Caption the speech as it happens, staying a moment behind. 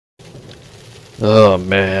Oh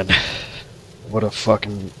man, what a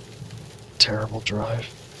fucking terrible drive.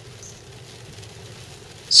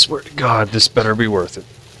 Swear to God, this better be worth it.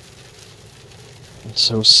 I'm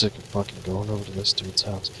so sick of fucking going over to this dude's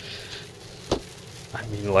house. I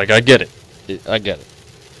mean, like, I get it. I get it.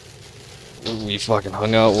 We fucking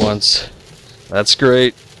hung out once. That's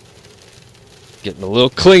great. Getting a little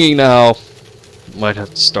clingy now. Might have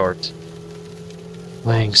to start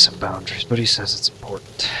laying some boundaries, but he says it's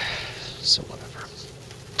important. So whatever.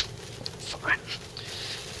 Fine.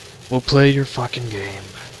 We'll play your fucking game.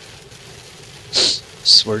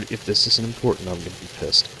 Swear, if this isn't important, I'm gonna be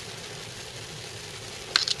pissed.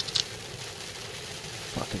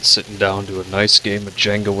 Fucking sitting down to a nice game of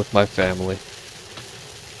Jenga with my family.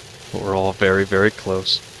 We're all very, very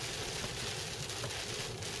close.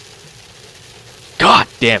 God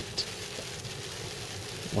damn it!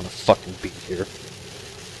 I wanna fucking be here.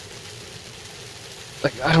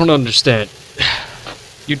 Like, I don't understand.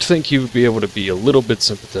 You'd think he would be able to be a little bit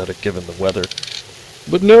sympathetic given the weather.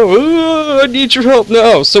 But no, I need your help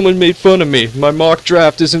now. Someone made fun of me. My mock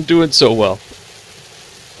draft isn't doing so well.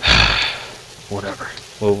 Whatever.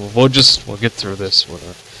 We'll get through this.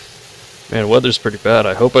 Whatever. Man, weather's pretty bad.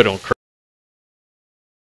 I hope I don't crash.